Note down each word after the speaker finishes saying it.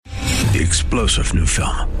The explosive new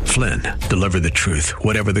film, Flynn, deliver the truth,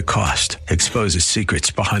 whatever the cost, exposes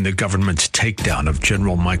secrets behind the government's takedown of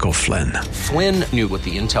General Michael Flynn. Flynn knew what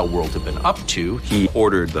the intel world had been up to. He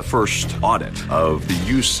ordered the first audit of the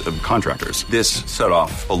use of contractors. This set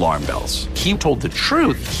off alarm bells. He told the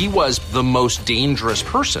truth. He was the most dangerous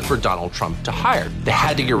person for Donald Trump to hire. They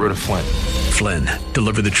had to get rid of Flynn. Flynn,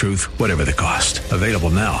 deliver the truth, whatever the cost. Available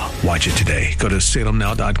now. Watch it today. Go to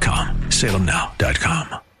salemnow.com.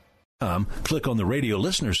 salemnow.com. Click on the radio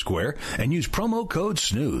listener square and use promo code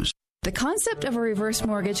SNOOZE. The concept of a reverse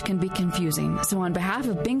mortgage can be confusing, so on behalf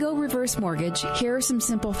of Bingo Reverse Mortgage, here are some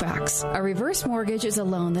simple facts. A reverse mortgage is a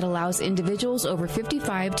loan that allows individuals over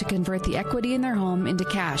 55 to convert the equity in their home into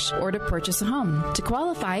cash or to purchase a home. To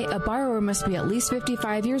qualify, a borrower must be at least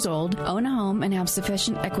 55 years old, own a home, and have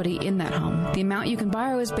sufficient equity in that home. The amount you can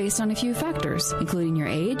borrow is based on a few factors, including your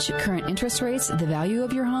age, current interest rates, the value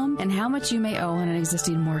of your home, and how much you may owe on an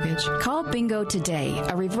existing mortgage. Call Bingo today.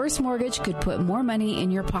 A reverse mortgage could put more money in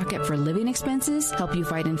your pocket for living expenses, help you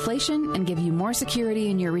fight inflation, and give you more security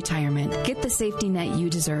in your retirement. Get the safety net you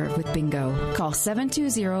deserve with Bingo. Call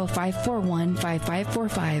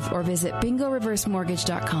 720-541-5545 or visit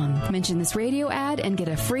bingoreversemortgage.com. Mention this radio ad and get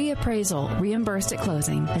a free appraisal reimbursed at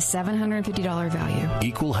closing, a $750 value.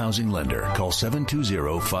 Equal housing lender. Call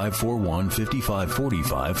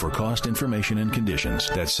 720-541-5545 for cost information and conditions.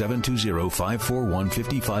 That's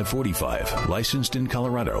 720-541-5545. Licensed in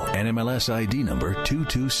Colorado. NMLS ID number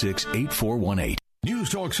 2268418.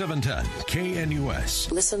 News Talk 710,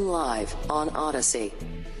 KNUS. Listen live on Odyssey.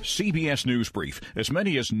 CBS News Brief. As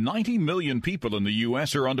many as 90 million people in the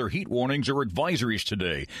U.S. are under heat warnings or advisories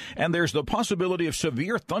today, and there's the possibility of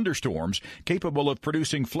severe thunderstorms capable of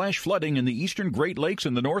producing flash flooding in the eastern Great Lakes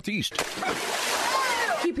and the Northeast.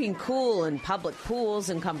 Keeping cool in public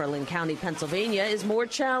pools in Cumberland County, Pennsylvania is more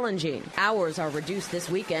challenging. Hours are reduced this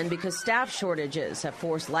weekend because staff shortages have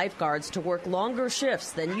forced lifeguards to work longer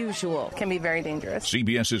shifts than usual. It can be very dangerous.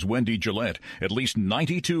 CBS's Wendy Gillette. At least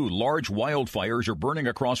 92 large wildfires are burning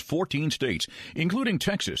across 14 states, including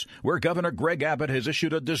Texas, where Governor Greg Abbott has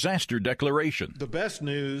issued a disaster declaration. The best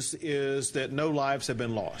news is that no lives have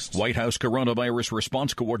been lost. White House Coronavirus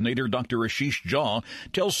Response Coordinator Dr. Ashish Jha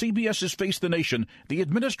tells CBS's Face the Nation the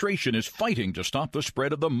administration is fighting to stop the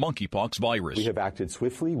spread of the monkeypox virus. We have acted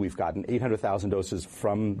swiftly. We've gotten 800,000 doses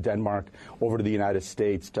from Denmark over to the United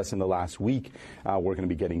States just in the last week. We're going to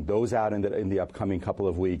be getting those out in the upcoming couple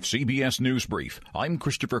of weeks. CBS News Brief. I'm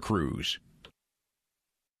Christopher Cruz.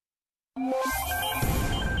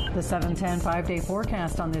 The 710 5-day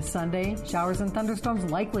forecast on this Sunday. Showers and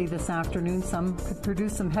thunderstorms likely this afternoon. Some could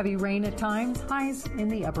produce some heavy rain at times. Highs in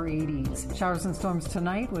the upper 80s. Showers and storms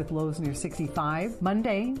tonight with lows near 65.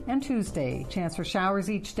 Monday and Tuesday. Chance for showers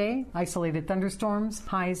each day. Isolated thunderstorms.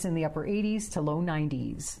 Highs in the upper 80s to low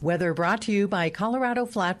 90s. Weather brought to you by Colorado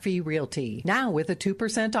Flat Fee Realty. Now with a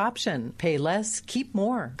 2% option. Pay less, keep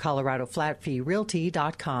more.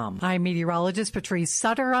 ColoradoFlatFeeRealty.com. I'm meteorologist Patrice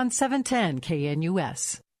Sutter on 710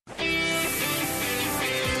 KNUS.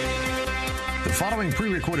 The following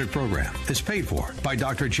pre-recorded program is paid for by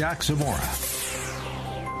Dr. Jack Zamora.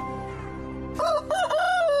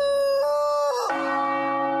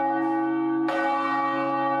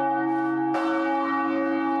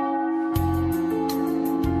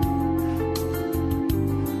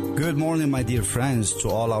 Good morning, my dear friends, to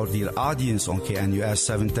all our dear audience on KNUS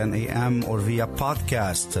 710 AM or via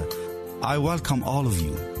podcast. I welcome all of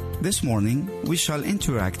you. This morning, we shall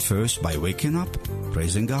interact first by waking up,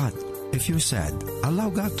 praising God. If you're sad,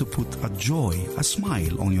 allow God to put a joy, a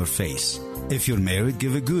smile on your face. If you're married,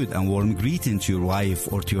 give a good and warm greeting to your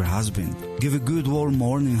wife or to your husband. Give a good warm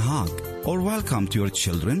morning hug or welcome to your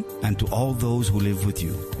children and to all those who live with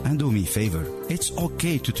you. And do me a favor, it's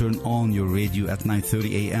okay to turn on your radio at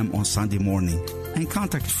 9:30 a.m. on Sunday morning and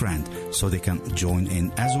contact a friend so they can join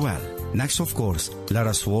in as well. Next, of course, let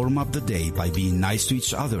us warm up the day by being nice to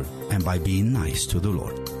each other and by being nice to the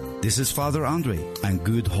Lord. This is Father Andre, and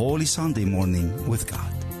good Holy Sunday morning with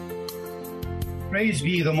God. Praise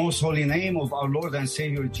be the most holy name of our Lord and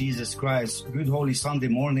Savior Jesus Christ. Good Holy Sunday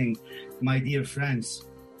morning, my dear friends.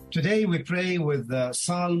 Today we pray with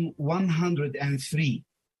Psalm 103.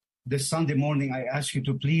 This Sunday morning, I ask you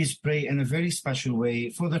to please pray in a very special way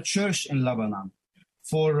for the church in Lebanon,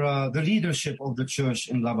 for the leadership of the church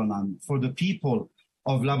in Lebanon, for the people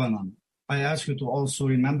of Lebanon. I ask you to also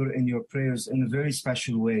remember in your prayers in a very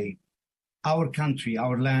special way our country,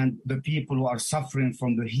 our land, the people who are suffering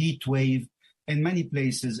from the heat wave in many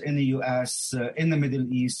places in the U.S., in the Middle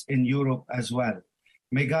East, in Europe as well.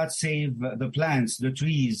 May God save the plants, the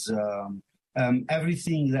trees,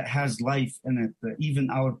 everything that has life in it, even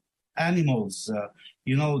our animals.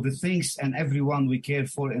 the things and everyone we care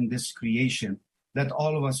for in this creation, that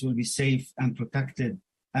all of us will be safe and protected.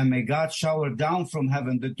 And may God shower down from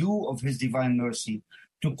heaven the dew of his divine mercy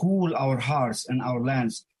to cool our hearts and our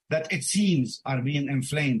lands that it seems are being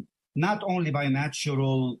inflamed, not only by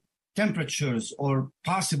natural temperatures or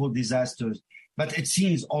possible disasters, but it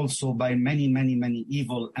seems also by many, many, many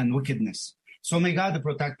evil and wickedness. So may God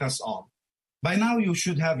protect us all. By now, you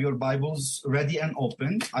should have your Bibles ready and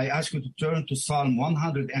open. I ask you to turn to Psalm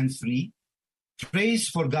 103, praise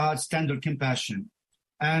for God's tender compassion.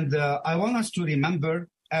 And I want us to remember,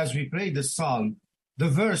 as we pray the psalm, the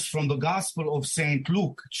verse from the Gospel of St.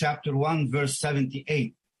 Luke, chapter 1, verse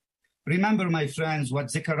 78. Remember, my friends,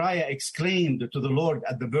 what Zechariah exclaimed to the Lord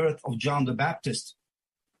at the birth of John the Baptist,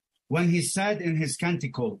 when he said in his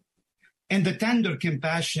canticle, "In the tender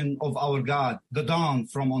compassion of our God, the dawn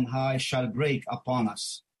from on high shall break upon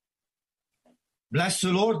us." Bless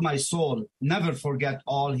the Lord, my soul. Never forget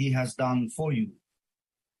all he has done for you.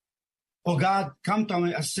 O God, come to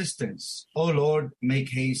my assistance. O Lord, make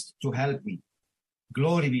haste to help me.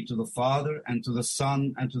 Glory be to the Father, and to the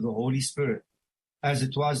Son, and to the Holy Spirit, as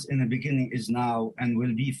it was in the beginning, is now, and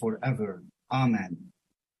will be forever. Amen.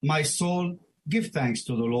 My soul, give thanks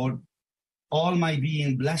to the Lord. All my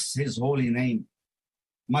being, bless his holy name.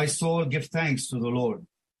 My soul, give thanks to the Lord,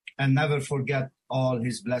 and never forget all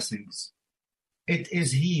his blessings. It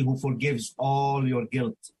is he who forgives all your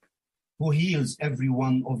guilt, who heals every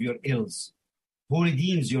one of your ills, who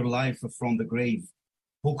redeems your life from the grave,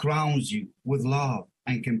 who crowns you with love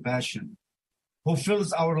and compassion, who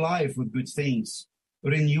fills our life with good things,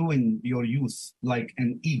 renewing your youth like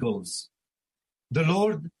an eagle's. The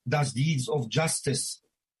Lord does deeds of justice,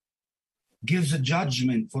 gives a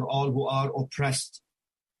judgment for all who are oppressed.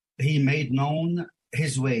 He made known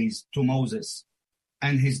his ways to Moses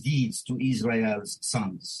and his deeds to Israel's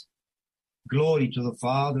sons. Glory to the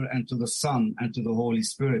Father, and to the Son, and to the Holy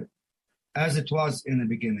Spirit, as it was in the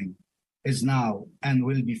beginning, is now, and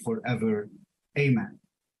will be forever. Amen.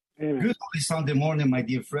 Amen. Good Holy Sunday morning, my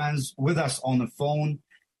dear friends. With us on the phone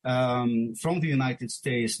from the United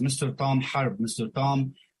States, Mr. Tom Harb. Mr.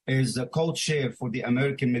 Tom is the co-chair for the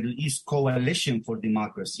American Middle East Coalition for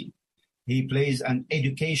Democracy. He plays an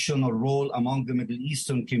educational role among the Middle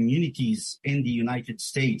Eastern communities in the United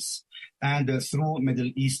States and through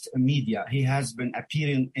Middle East media. He has been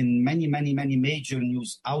appearing in many, many, many major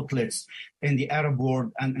news outlets in the Arab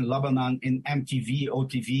world and in Lebanon, in MTV,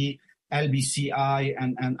 OTV, LBCI,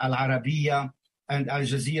 and Al Arabiya, and Al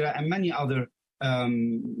Jazeera, and many other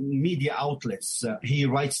media outlets. He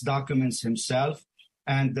writes documents himself.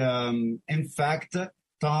 And in fact,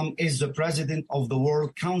 Tom is the president of the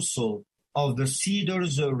World Council of the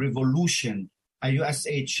Cedars Revolution, a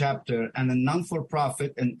USA chapter, and a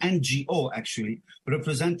non-for-profit, an NGO actually,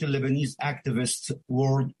 representing Lebanese activists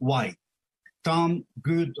worldwide. Tom,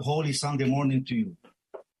 good Holy Sunday morning to you.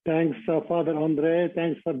 Thanks, Father Andre.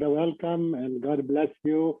 Thanks for the welcome, and God bless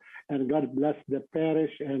you, and God bless the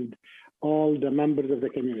parish and all the members of the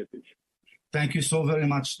communities. Thank you so very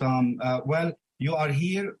much, Tom. Well, you are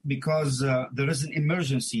here because there is an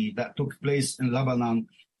emergency that took place in Lebanon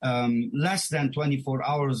less than 24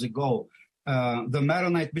 hours ago. The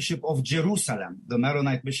Maronite Bishop of Jerusalem,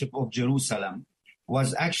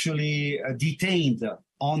 was actually detained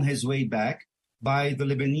on his way back by the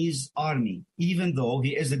Lebanese army, even though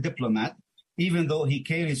he is a diplomat, even though he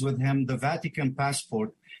carries with him the Vatican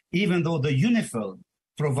passport, even though the UNIFIL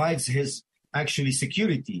provides his actually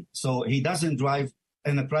security. So he doesn't drive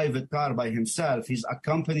in a private car by himself. He's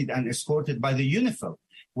accompanied and escorted by the UNIFIL,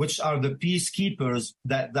 which are the peacekeepers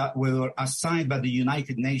that were assigned by the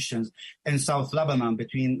United Nations in South Lebanon,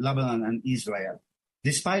 between Lebanon and Israel.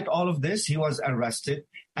 Despite all of this, he was arrested,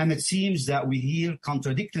 and it seems that we hear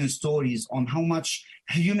contradicting stories on how much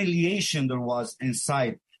humiliation there was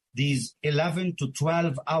inside these 11 to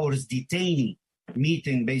 12 hours detainee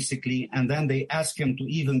meeting, basically, and then they ask him to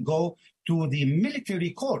even go to the military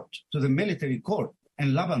court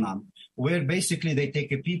in Lebanon, where basically they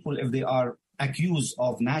take people if they are accused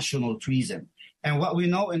of national treason. And what we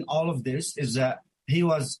know in all of this is that he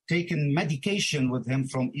was taking medication with him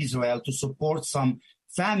from Israel to support some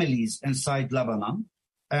families inside Lebanon.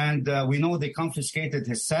 And we know they confiscated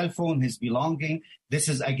his cell phone, his belonging. This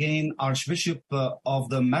is, again, Archbishop of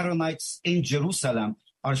the Maronites in Jerusalem,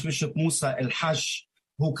 Archbishop Musa El-Hajj,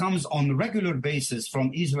 who comes on a regular basis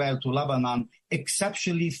from Israel to Lebanon,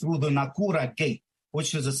 exceptionally through the Nakura Gate,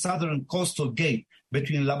 which is a southern coastal gate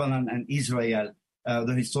between Lebanon and Israel,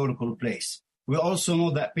 the historical place. We also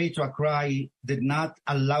know that Patriarch Rai did not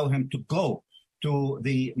allow him to go to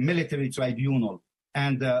the military tribunal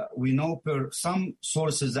And we know per some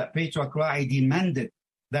sources that Patriarch Rai demanded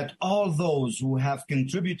that all those who have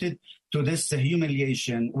contributed to this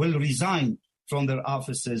humiliation will resign from their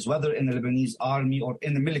offices, whether in the Lebanese army or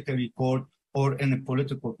in the military court or in the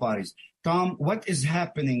political parties. Tom, what is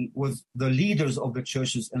happening with the leaders of the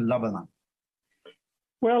churches in Lebanon?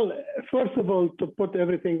 Well, first of all, to put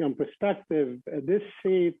everything in perspective, this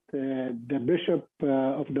seat, the bishop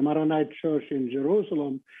of the Maronite Church in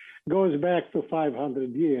Jerusalem, goes back to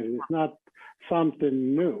 500 years. It's not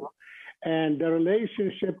something new. And the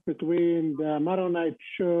relationship between the Maronite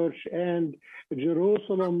Church and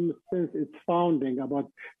Jerusalem since its founding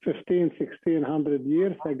about 1600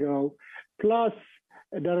 years ago, plus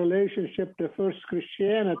the relationship, the first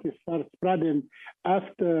Christianity started spreading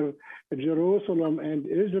after Jerusalem and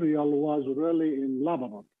Israel was really in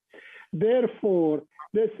Lebanon. Therefore,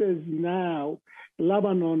 this is now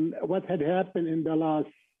Lebanon, what had happened in the last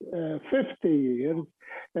 50 years,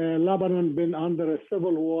 Lebanon been under a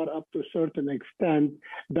civil war up to a certain extent.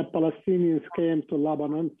 The Palestinians came to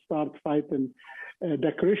Lebanon, start fighting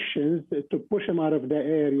the Christians to push them out of the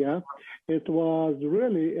area. It was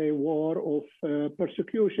really a war of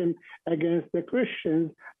persecution against the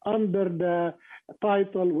Christians under the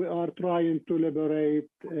title, we are trying to liberate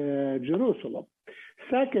Jerusalem.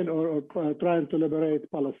 Second, or trying to liberate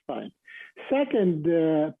Palestine. Second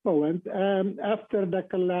point, after the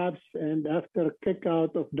collapse and after kick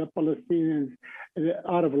out of the Palestinians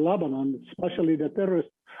out of Lebanon, especially the terrorist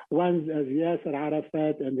ones as Yasser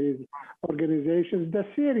Arafat and his organizations, the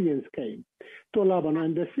Syrians came to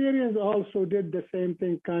Lebanon. The Syrians also did the same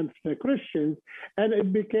thing kind of the Christians, and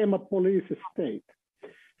it became a police state.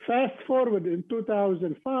 Fast forward in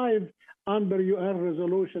 2005, under UN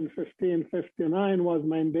Resolution 1559 was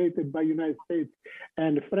mandated by United States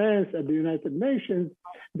and France at the United Nations.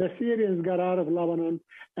 The Syrians got out of Lebanon,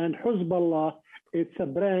 and Hezbollah, it's a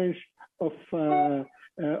branch of an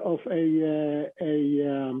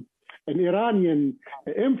Iranian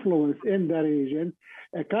influence in the region,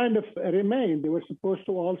 kind of remained. They were supposed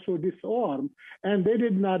to also disarm, and they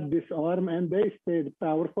did not disarm, and they stayed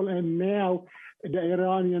powerful, and now the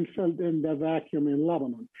Iranians filled in the vacuum in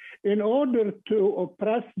Lebanon. In order to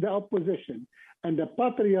oppress the opposition, and the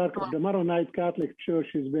Patriarch of the Maronite Catholic Church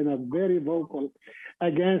has been very vocal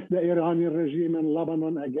against the Iranian regime in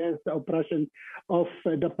Lebanon, against the oppression of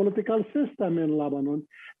the political system in Lebanon.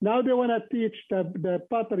 Now they want to teach the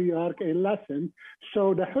Patriarch a lesson.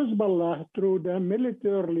 So the Hezbollah, through the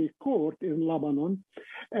military court in Lebanon,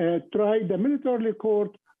 the military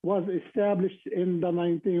court was established in the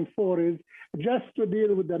 1940s just to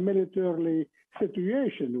deal with the military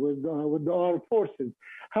situation with the armed forces.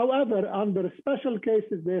 However, under special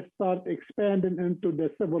cases, they start expanding into the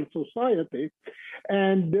civil society,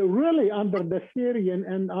 and really under the Syrian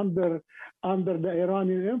and under the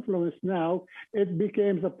Iranian influence now, it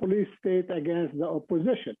became a police state against the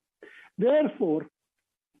opposition. Therefore,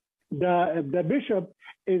 the bishop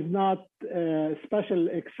is not a special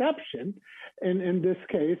exception in this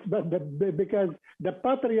case, but because the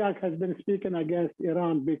Patriarch has been speaking against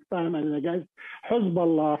Iran big time and against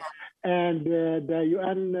Hezbollah, and the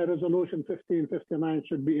UN Resolution 1559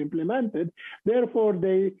 should be implemented. Therefore,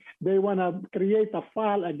 they want to create a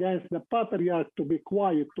file against the Patriarch to be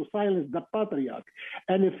quiet, to silence the Patriarch.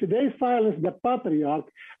 And if they silence the Patriarch,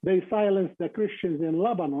 they silence the Christians in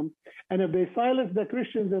Lebanon. And if they silence the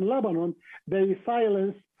Christians in Lebanon, they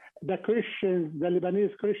silence the Christians, the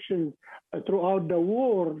Lebanese Christians throughout the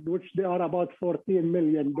world, which they are about 14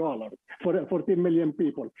 million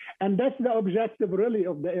people. And that's the objective really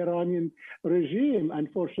of the Iranian regime,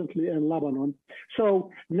 unfortunately, in Lebanon.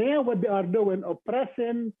 So now what they are doing,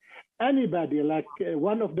 oppressing anybody, like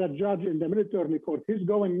one of the judges in the military court, he's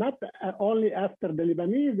going not only after the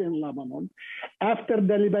Lebanese in Lebanon, after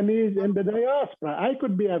the Lebanese in the diaspora. I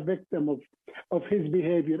could be a victim of his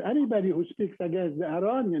behavior. Anybody who speaks against the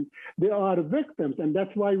Iranian, they are victims. And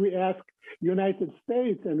that's why we ask United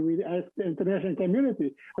States and we ask the international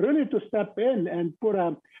community really to step in and put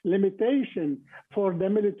a limitation for the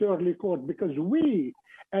military court, because we,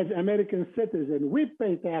 as American citizens, we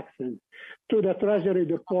pay taxes to the Treasury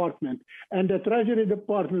Department, and the Treasury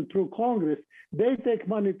Department through Congress, they take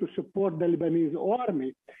money to support the Lebanese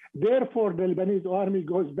army. Therefore, the Lebanese army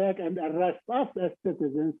goes back and arrests us as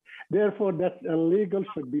citizens. Therefore, that's illegal,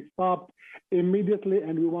 should be stopped immediately,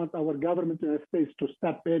 and we want our government in the States to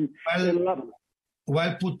step in Lebanon.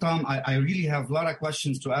 Well put, Tom. I really have a lot of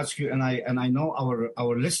questions to ask you, and I know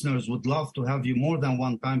our listeners would love to have you more than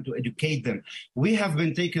one time to educate them. We have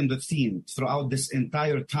been taking the theme throughout this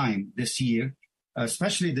entire time this year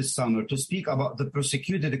especially this summer, to speak about the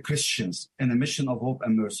persecuted Christians in a mission of hope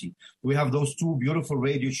and mercy. We have those two beautiful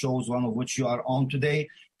radio shows, one of which you are on today,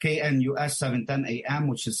 KNUS 710 AM,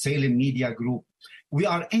 which is Salem Media Group. We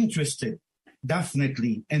are interested,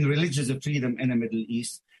 definitely, in religious freedom in the Middle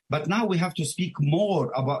East. But now we have to speak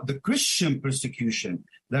more about the Christian persecution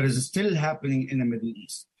that is still happening in the Middle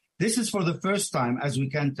East. This is for the first time, as we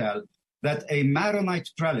can tell, that a Maronite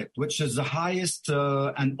prelate, which is the highest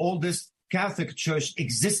and oldest Catholic church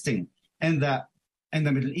existing in the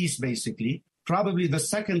Middle East, basically, probably the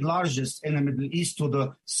second largest in the Middle East to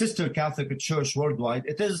the sister Catholic Church worldwide.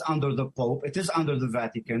 It is under the Pope. It is under the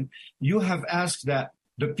Vatican. You have asked that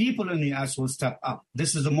the people in the U.S. will step up.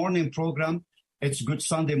 This is a morning program. It's Good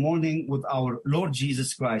Sunday morning with our Lord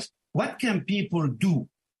Jesus Christ. What can people do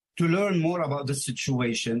to learn more about the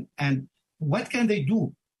situation? And what can they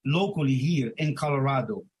do locally here in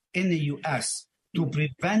Colorado, in the U.S., to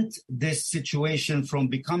prevent this situation from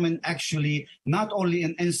becoming actually not only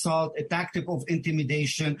an insult, a tactic of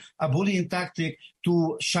intimidation, a bullying tactic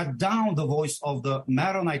to shut down the voice of the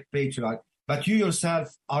Maronite patriarch, but you yourself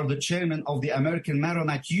are the chairman of the American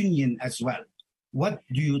Maronite Union as well. What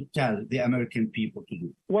do you tell the American people to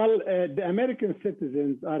do? Well, the American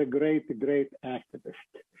citizens are great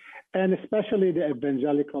activists, and especially the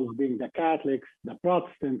evangelicals, being the Catholics, the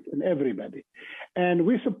Protestants, and everybody. And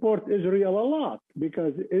we support Israel a lot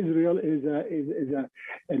because Israel is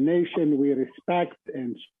a nation we respect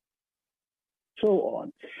and so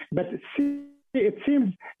on. But it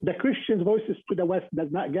seems the Christian voices to the West does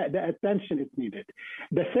not get the attention it needed.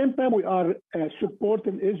 The same time we are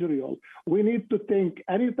supporting Israel, we need to think,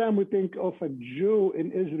 anytime we think of a Jew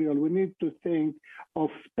in Israel, we need to think of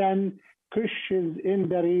 10 Christians in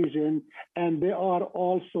the region, and they are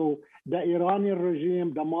also the Iranian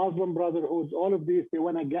regime, the Muslim Brotherhoods, all of these, they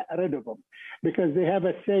want to get rid of them because they have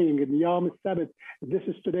a saying in Yom Sabbath, this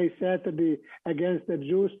is today Saturday against the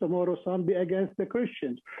Jews, tomorrow Sunday against the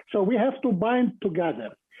Christians. So we have to bind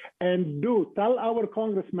together and tell our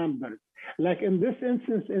Congress members, like in this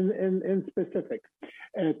instance in specific,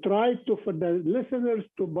 try to, for the listeners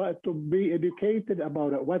to be educated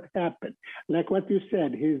about it, what happened. Like what you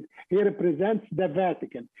said, he represents the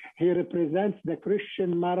Vatican. He represents the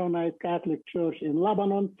Christian Maronite Catholic Church in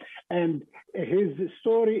Lebanon. And his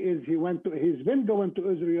story is he's been going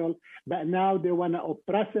to Israel, but now they want to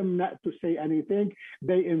oppress him not to say anything.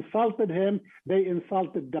 They insulted him. They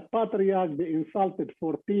insulted the Patriarch. They insulted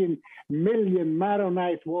 14 million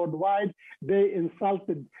Maronites worldwide. They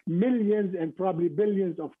insulted millions and probably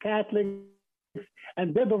billions of Catholics,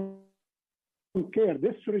 and they don't care.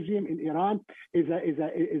 This regime in Iran is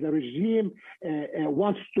a regime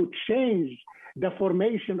wants to change the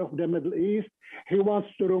formation of the Middle East. He wants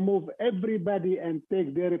to remove everybody and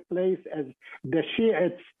take their place as the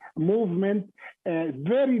Shiites movement, a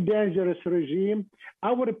very dangerous regime.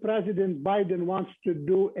 Our President Biden wants to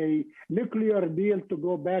do a nuclear deal to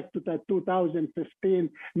go back to the 2015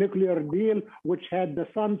 nuclear deal, which had the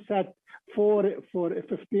sunset for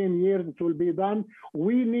 15 years. It will be done.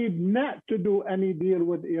 We need not to do any deal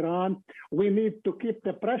with Iran. We need to keep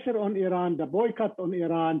the pressure on Iran, the boycott on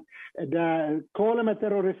Iran, call him a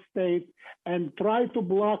terrorist state, and try to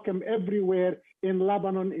block him everywhere in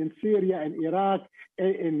Lebanon, in Syria, in Iraq,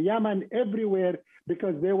 in Yemen, everywhere,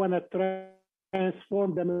 because they want to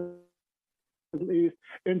transform the Middle East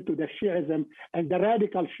into the Shiism and the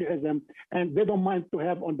radical Shiism, and they don't mind to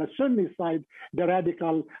have on the Sunni side the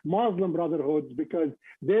radical Muslim Brotherhoods because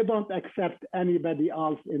they don't accept anybody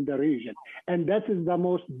else in the region. And that is the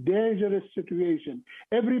most dangerous situation.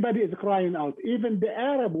 Everybody is crying out. Even the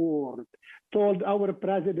Arab world told our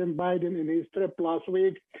President Biden in his trip last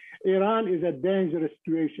week, Iran is a dangerous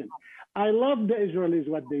situation. I love the Israelis,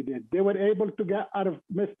 what they did. They were able to get out of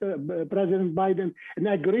President Biden an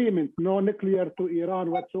agreement, no nuclear to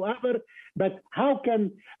Iran whatsoever. But how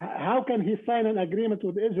can he sign an agreement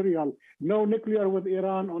with Israel, no nuclear with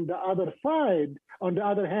Iran on the other side? On the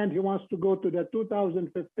other hand, he wants to go to the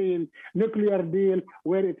 2015 nuclear deal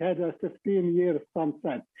where it had a 15-year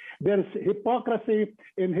sunset. There's hypocrisy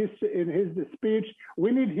in his speech.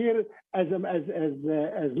 We need here as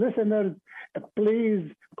listeners,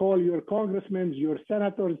 please call your congressmen, your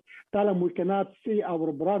senators, tell them we cannot see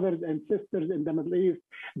our brothers and sisters in the Middle East,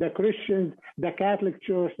 the Christians, the Catholic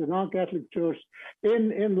Church, the non-Catholic Church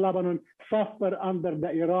in Lebanon suffer under the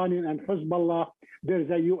Iranian and Hezbollah. There's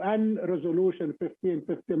a UN resolution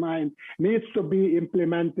 1559 needs to be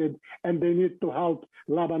implemented, and they need to help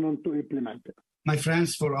Lebanon to implement it. My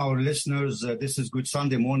friends, for our listeners, this is Good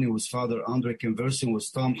Sunday Morning with Father Andre, conversing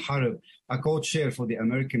with Tom Harib, a co-chair for the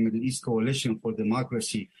American Middle East Coalition for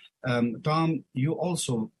Democracy. Tom, you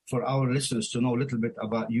also, for our listeners to know a little bit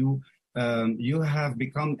about you, you have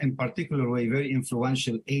become, in particular way, very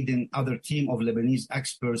influential, aiding other team of Lebanese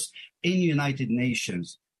experts in United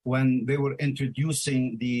Nations when they were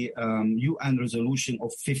introducing the UN resolution of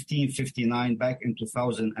 1559 back in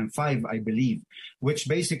 2005, I believe, which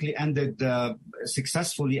basically ended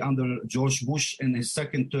successfully under George Bush in his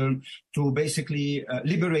second term to basically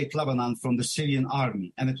liberate Lebanon from the Syrian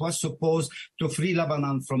army. And it was supposed to free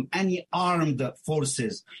Lebanon from any armed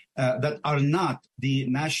forces that are not the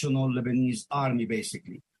national Lebanese army,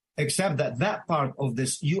 basically. Except that part of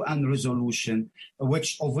this UN resolution, of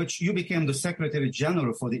which you became the Secretary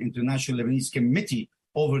General for the International Lebanese Committee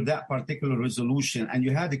over that particular resolution, and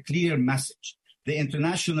you had a clear message. The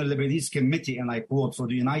International Lebanese Committee, and I quote, for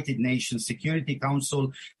the United Nations Security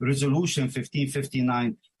Council Resolution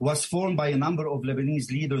 1559 was formed by a number of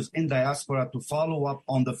Lebanese leaders in diaspora to follow up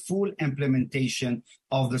on the full implementation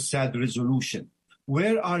of the said resolution.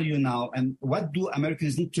 Where are you now, and what do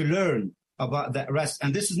Americans need to learn about that rest?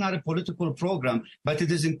 And this is not a political program, but it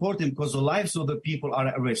is important because the lives of the people are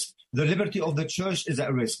at risk. The liberty of the church is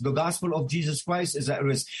at risk. The gospel of Jesus Christ is at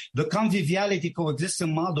risk. The conviviality coexistence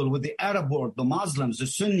model with the Arab world, the Muslims, the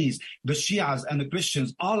Sunnis, the Shias, and the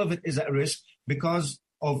Christians, all of it is at risk because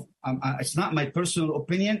of, it's not my personal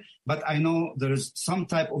opinion, but I know there is some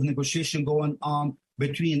type of negotiation going on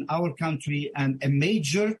between our country and a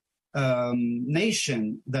major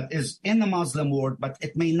nation that is in the Muslim world, but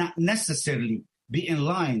it may not necessarily be in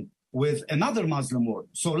line with another Muslim world.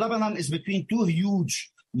 So Lebanon is between two huge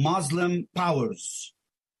Muslim powers.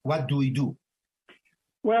 What do we do?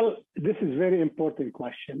 Well, this is a very important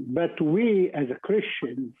question. But we as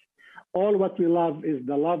Christians, all what we love is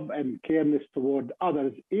the love and careness toward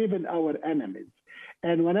others, even our enemies.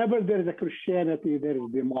 And whenever there is a Christianity, there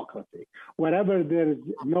is democracy. Wherever there is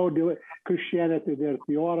no Christianity, there is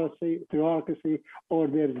theocracy, or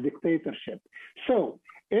there is dictatorship. So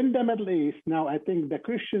in the Middle East, now I think the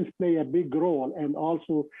Christians play a big role, and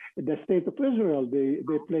also the state of Israel,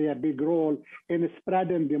 they play a big role in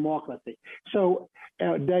spreading democracy. So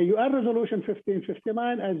the UN Resolution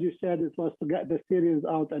 1559, as you said, it was to get the Syrians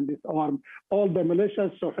out and disarm all the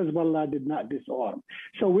militias, so Hezbollah did not disarm.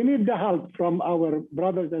 So we need the help from our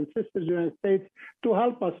brothers and sisters in the United States to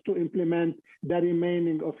help us to implement the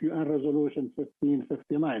remaining of UN Resolution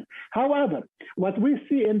 1559. However, what we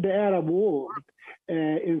see in the Arab world,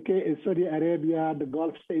 in Saudi Arabia, the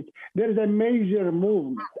Gulf states, there is a major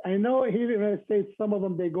movement. I know here in the United States, some of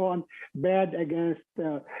them, they go on bad against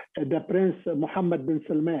the Prince Mohammed bin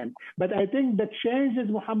Salman. But I think the changes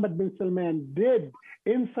Mohammed bin Salman did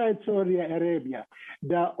inside Saudi Arabia,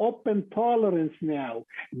 the open tolerance now,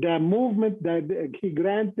 the movement that he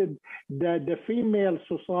granted the female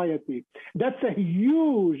society, that's a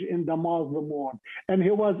huge in the Muslim world. And he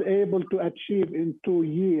was able to achieve in 2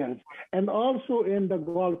 years. And also in the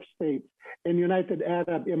Gulf states, in United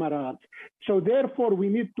Arab Emirates. So therefore, we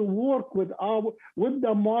need to work with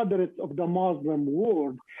the moderates of the Muslim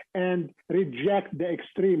world and reject the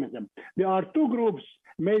extremism. There are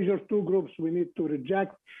major two groups we need to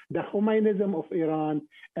reject: the Khomainism of Iran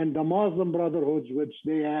and the Muslim Brotherhoods, which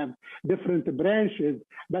they have different branches.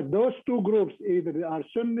 But those two groups, either they are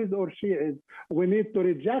Sunnis or Shias, we need to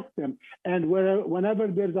reject them. And whenever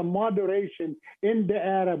there's a moderation in the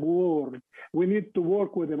Arab world, we need to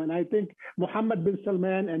work with them. And I think Mohammed bin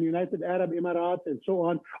Salman and United Arab Emirates and so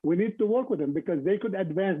on, we need to work with them because they could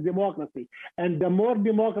advance democracy. And the more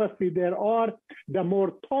democracy there are, the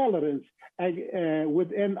more tolerance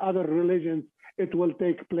within other religions it will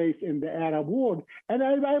take place in the Arab world. And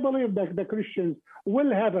I believe that the Christians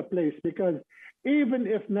will have a place, because even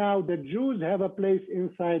if now the Jews have a place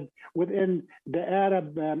within the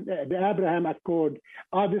Abraham Accord,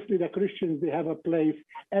 obviously the Christians, they have a place.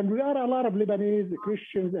 And we are a lot of Lebanese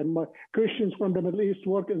Christians and Christians from the Middle East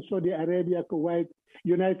work in Saudi Arabia, Kuwait,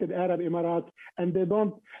 United Arab Emirates, and they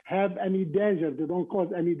don't have any danger. They don't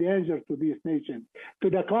cause any danger to these nations. To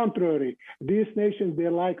the contrary, these nations, they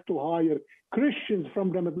like to hire Christians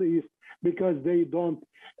from the Middle East because they don't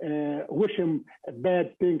wish them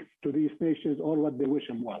bad things to these nations, or what they wish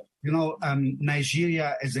them well. You know,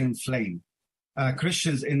 Nigeria is inflamed.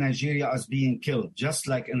 Christians in Nigeria are being killed. Just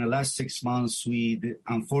like in the last 6 months,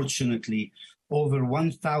 unfortunately, over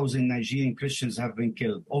 1,000 Nigerian Christians have been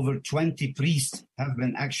killed. Over 20 priests have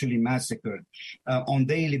been actually massacred on a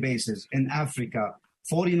daily basis. In Africa,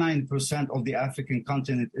 49% of the African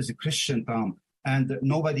continent is a Christian town. and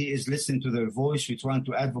nobody is listening to their voice. We're trying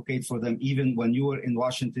to advocate for them. Even when you were in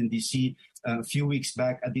Washington, D.C. A few weeks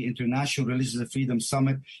back at the International Religious Freedom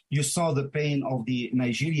Summit, you saw the pain of the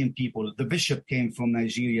Nigerian people. The bishop came from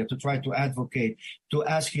Nigeria to try to advocate, to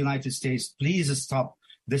ask United States, please stop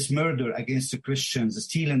this murder against the Christians,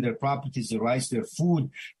 stealing their properties, their rights, their food,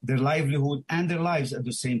 their livelihood, and their lives at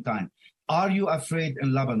the same time. Are you afraid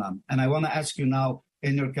in Lebanon? And I want to ask you now,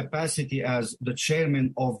 in your capacity as the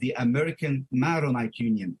chairman of the American Maronite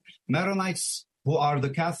Union. Maronites, who are the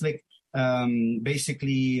Catholic, the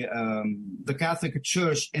Catholic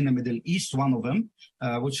Church in the Middle East, one of them,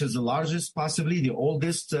 which is the largest, possibly the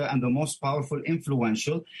oldest and the most powerful,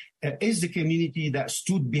 influential, is the community that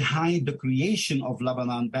stood behind the creation of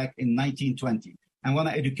Lebanon back in 1920. I want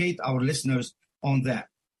to educate our listeners on that.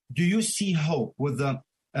 Do you see hope with the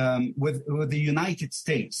United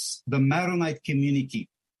States, the Maronite community?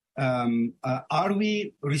 Are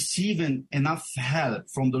we receiving enough help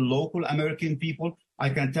from the local American people? I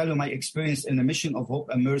can tell you my experience in the Mission of Hope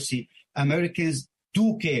and Mercy. Americans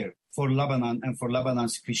do care for Lebanon and for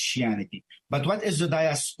Lebanon's Christianity. But what is the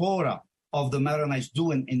diaspora of the Maronites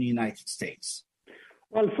doing in the United States?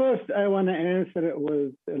 Well, first, I want to answer it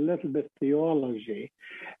with a little bit theology.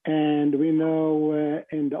 And we know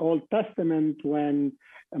in the Old Testament, when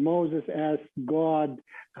Moses asked God,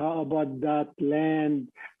 how about that land,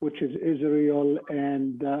 which is Israel,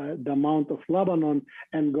 and the Mount of Lebanon,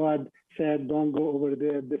 and God said, don't go over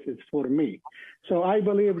there, this is for me. So I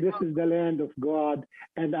believe this is the land of God,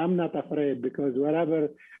 and I'm not afraid, because wherever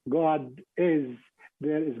God is,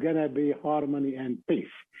 there is going to be harmony and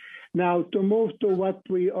peace. Now, to move to what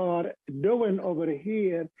we are doing over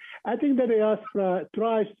here, I think the diaspora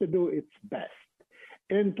tries to do its best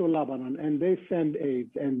into Lebanon, and they send aid,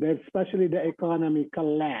 and especially the economy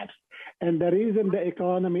collapsed. And the reason the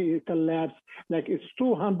economy collapsed, like it's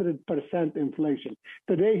 200% inflation.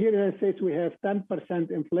 Today here in the United States, we have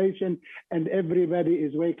 10% inflation, and everybody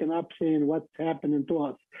is waking up saying what's happening to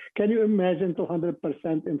us. Can you imagine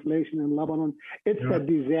 200% inflation in Lebanon? It's a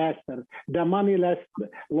disaster. The money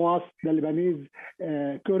lost, the Lebanese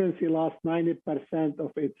currency lost 90%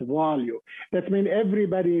 of its value. That means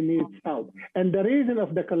everybody needs help. And the reason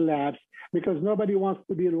of the collapse, because nobody wants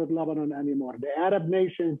to deal with Lebanon anymore. The Arab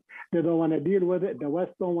nations, they don't want to deal with it. The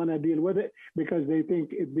West don't want to deal with it because they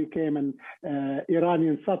think it became an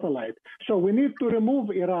Iranian satellite. So we need to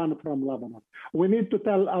remove Iran from Lebanon. We need to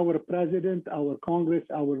tell our president, our Congress,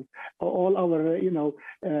 all our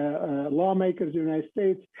lawmakers in the United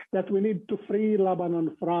States that we need to free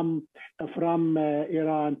Lebanon from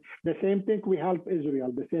Iran. The same thing we help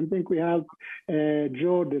Israel. The same thing we help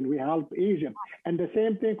Jordan. We help Egypt. And the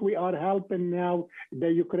same thing we are helping now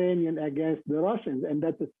the Ukrainian against the Russians. And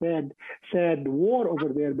that's a sad war over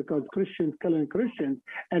there, because Christians killing Christians,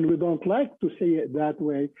 and we don't like to see it that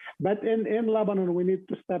way. But in Lebanon, we need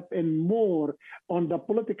to step in more on the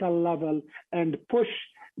political level and push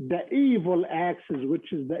the evil axis,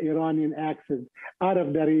 which is the Iranian axis, out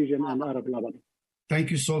of the region and out of Lebanon.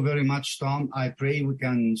 Thank you so very much, Tom. I pray we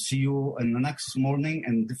can see you in the next morning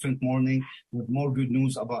and different morning with more good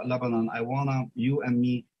news about Lebanon. You and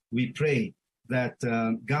me, we pray that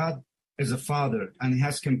God is a father and he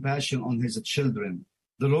has compassion on his children.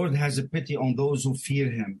 The Lord has a pity on those who fear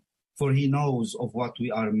him, for he knows of what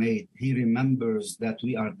we are made. He remembers that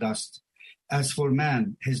we are dust. As for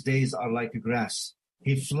man, his days are like grass.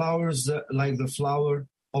 He flowers like the flower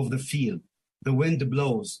of the field. The wind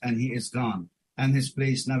blows and he is gone, and his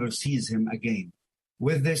place never sees him again.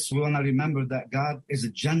 With this, we want to remember that God is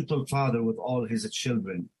a gentle father with all his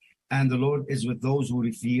children, and the Lord is with those who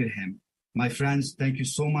revere him. My friends, thank you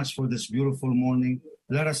so much for this beautiful morning.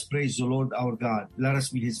 Let us praise the Lord our God. Let us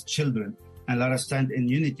be his children, and let us stand in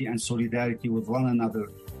unity and solidarity with one another,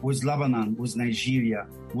 with Lebanon, with Nigeria,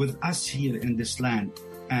 with us here in this land.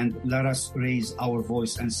 And let us raise our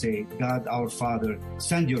voice and say, God our Father,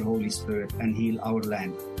 send your Holy Spirit and heal our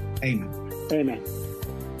land. Amen. Amen.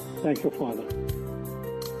 Thank you, Father.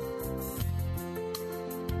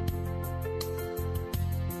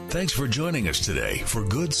 Thanks for joining us today for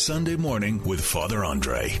Good Sunday Morning with Father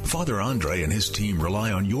Andre. Father Andre and his team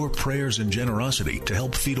rely on your prayers and generosity to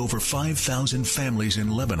help feed over 5,000 families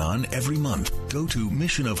in Lebanon every month. Go to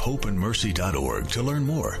missionofhopeandmercy.org to learn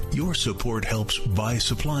more. Your support helps buy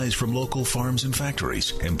supplies from local farms and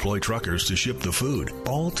factories, employ truckers to ship the food,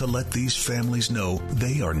 all to let these families know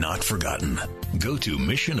they are not forgotten. Go to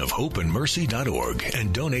missionofhopeandmercy.org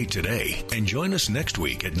and donate today. And join us next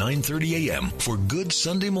week at 9:30 a.m. for Good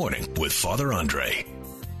Sunday Morning with Father Andre.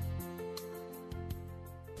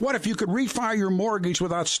 What if you could refi your mortgage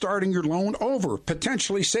without starting your loan over,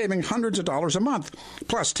 potentially saving hundreds of dollars a month,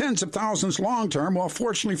 plus tens of thousands long-term? Well,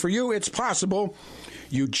 fortunately for you, it's possible.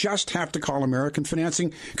 You just have to call American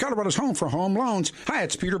Financing, Colorado's home for home loans. Hi,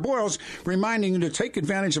 it's Peter Boyles, reminding you to take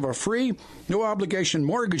advantage of a free, no-obligation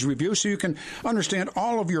mortgage review so you can understand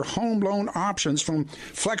all of your home loan options, from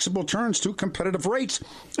flexible terms to competitive rates,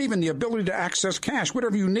 even the ability to access cash.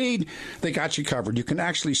 Whatever you need, they got you covered. You can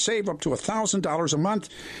actually save up to $1,000 a month.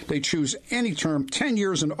 They choose any term, 10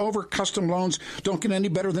 years and over. Custom loans don't get any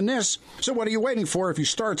better than this. So what are you waiting for? If you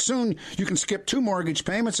start soon, you can skip 2 mortgage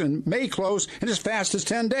payments and may close in as fast as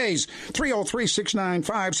 10 days.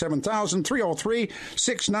 303-695-7000,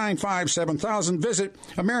 303-695-7000. Visit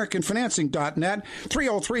AmericanFinancing.net,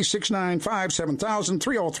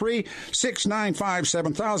 303-695-7000,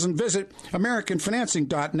 303-695-7000. Visit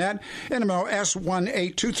AmericanFinancing.net, NMLS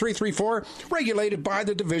 182334, regulated by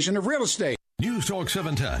the Division of Real Estate. News Talk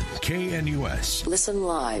 710, KNUS. Listen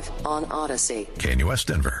live on Odyssey. KNUS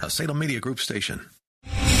Denver, a Salem Media Group station.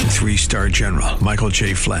 3-star General Michael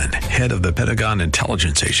J. Flynn, head of the Pentagon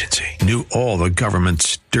Intelligence Agency, knew all the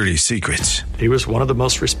government's dirty secrets. He was one of the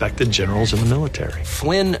most respected generals in the military.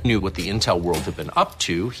 Flynn knew what the intel world had been up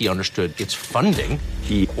to. He understood its funding.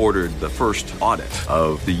 He ordered the first audit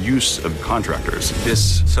of the use of contractors.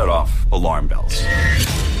 This set off alarm bells.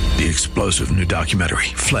 The explosive new documentary,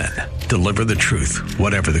 Flynn, Deliver the Truth,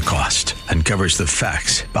 Whatever the Cost, uncovers the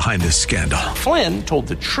facts behind this scandal. Flynn told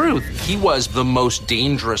the truth. He was the most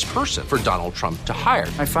dangerous person for Donald Trump to hire.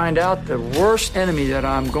 I find out the worst enemy that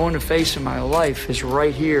I'm going to face in my life is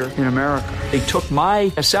right here in America. They took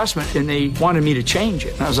my assessment and they wanted me to change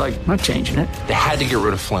it. And I was like, I'm not changing it. They had to get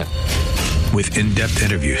rid of Flynn. With in-depth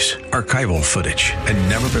interviews, archival footage, and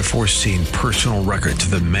never-before-seen personal records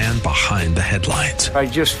of the man behind the headlines. I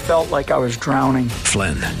just felt like I was drowning.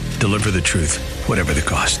 Flynn, Deliver the Truth, Whatever the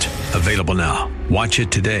Cost. Available now. Watch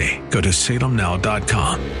it today. Go to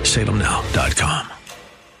salemnow.com. salemnow.com.